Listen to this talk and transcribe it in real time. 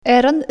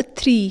Eran y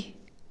trí,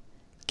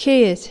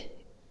 céad,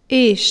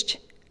 éist,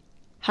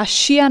 ha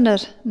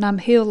sianar nam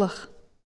heolach.